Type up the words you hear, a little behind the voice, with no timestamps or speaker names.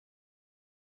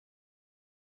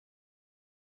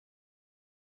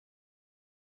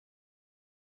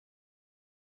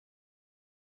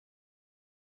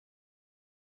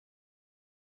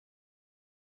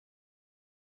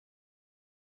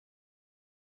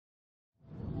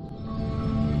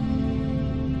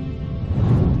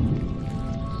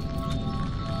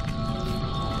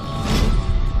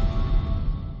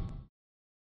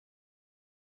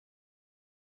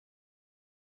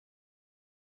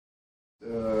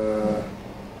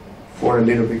For a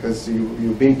little, because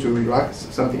you've been to Iraq,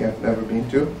 something I've never been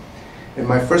to. And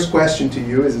my first question to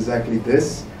you is exactly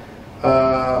this.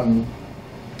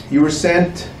 You were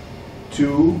sent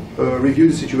to review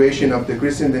the situation of the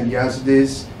Christians and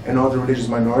Yazidis and other religious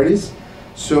minorities.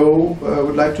 So I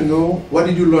would like to know, what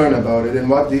did you learn about it and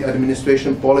what the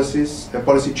administration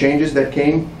policy changes that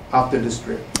came after this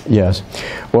trip? Yes.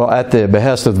 Well, at the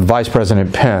behest of Vice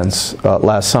President Pence,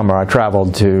 last summer I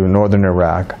traveled to northern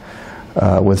Iraq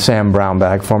with Sam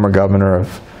Brownback, former governor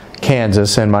of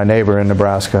Kansas, and my neighbor in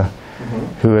Nebraska,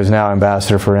 who is now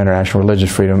Ambassador for International Religious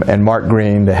Freedom, and Mark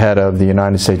Green, the head of the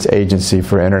United States Agency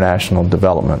for International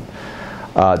Development,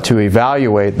 to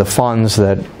evaluate the funds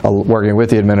that, working with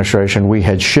the administration, we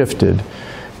had shifted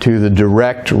to the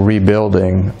direct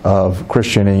rebuilding of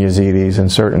Christian and Yazidis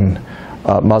and certain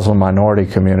Muslim minority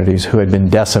communities who had been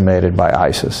decimated by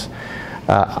ISIS.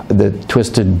 The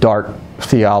twisted, dark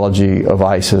theology of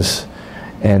ISIS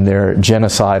and their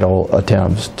genocidal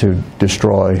attempts to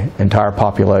destroy entire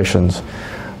populations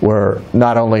were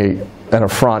not only an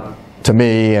affront to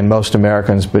me and most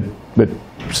Americans, but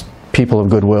people of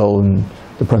goodwill and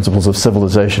the principles of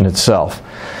civilization itself.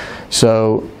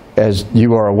 So, as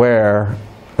you are aware,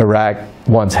 Iraq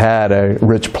once had a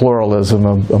rich pluralism,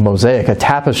 a mosaic, a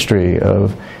tapestry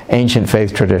of ancient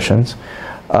faith traditions.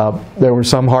 There were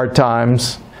some hard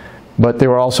times, but there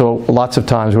were also lots of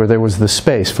times where there was the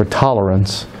space for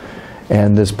tolerance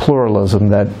and this pluralism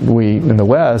that we in the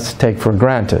West take for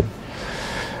granted.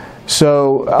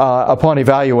 So upon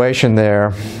evaluation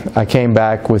there, I came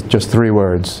back with just 3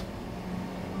 words.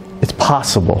 It's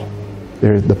possible.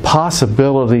 The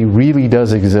possibility really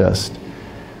does exist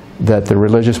that the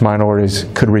religious minorities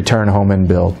could return home and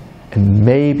build, and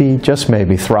maybe, just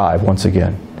maybe, thrive once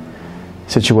again.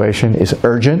 Situation is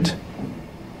urgent.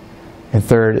 And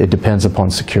third, it depends upon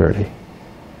security.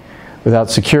 Without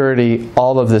security,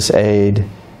 all of this aid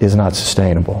is not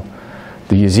sustainable.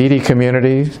 The Yazidi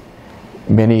communities,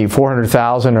 many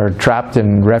 400,000 are trapped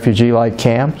in refugee-like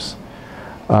camps.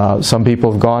 Some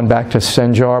people have gone back to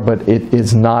Sinjar, but it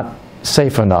is not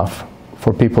safe enough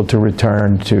for people to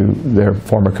return to their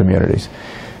former communities.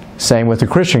 Same with the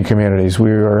Christian communities.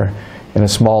 We were in a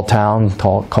small town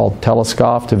called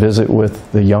Teleskov to visit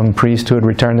with the young priest who had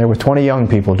returned there with 20 young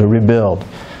people to rebuild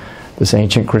this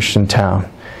ancient Christian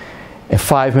town. And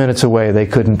 5 minutes away, they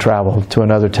couldn't travel to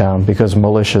another town because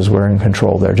militias were in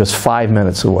control there, just 5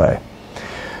 minutes away.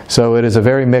 So it is a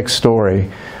very mixed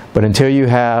story, but until you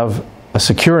have a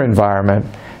secure environment,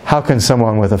 how can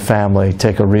someone with a family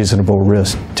take a reasonable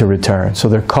risk to return? So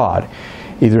they're caught,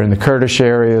 either in the Kurdish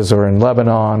areas or in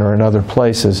Lebanon or in other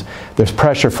places. There's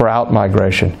pressure for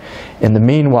out-migration. In the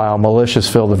meanwhile,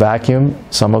 militias fill the vacuum.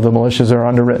 Some of the militias are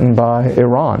underwritten by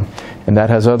Iran, and that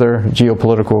has other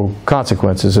geopolitical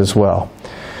consequences as well.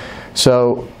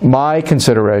 So my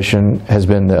consideration has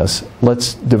been this.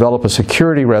 Let's develop a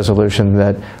security resolution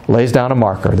that lays down a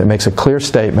marker, that makes a clear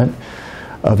statement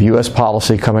of U.S.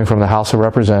 policy coming from the House of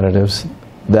Representatives,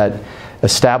 that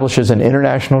establishes an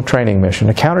international training mission,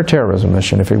 a counterterrorism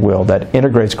mission, if you will, that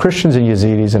integrates Christians and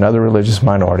Yazidis and other religious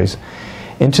minorities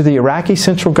into the Iraqi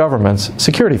central government's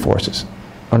security forces,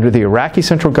 under the Iraqi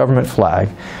central government flag,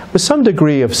 with some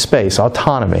degree of space,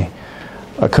 autonomy,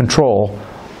 control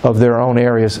of their own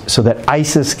areas, so that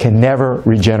ISIS can never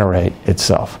regenerate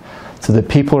itself, so that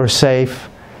people are safe,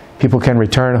 people can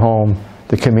return home,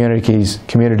 the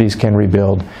communities can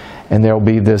rebuild, and there will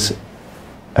be this,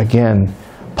 again,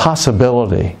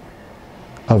 possibility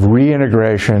of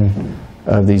reintegration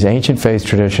of these ancient faith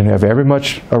traditions who have every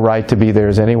much a right to be there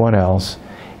as anyone else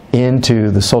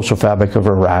into the social fabric of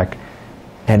Iraq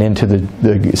and into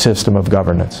the system of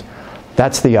governance.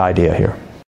 That's the idea here.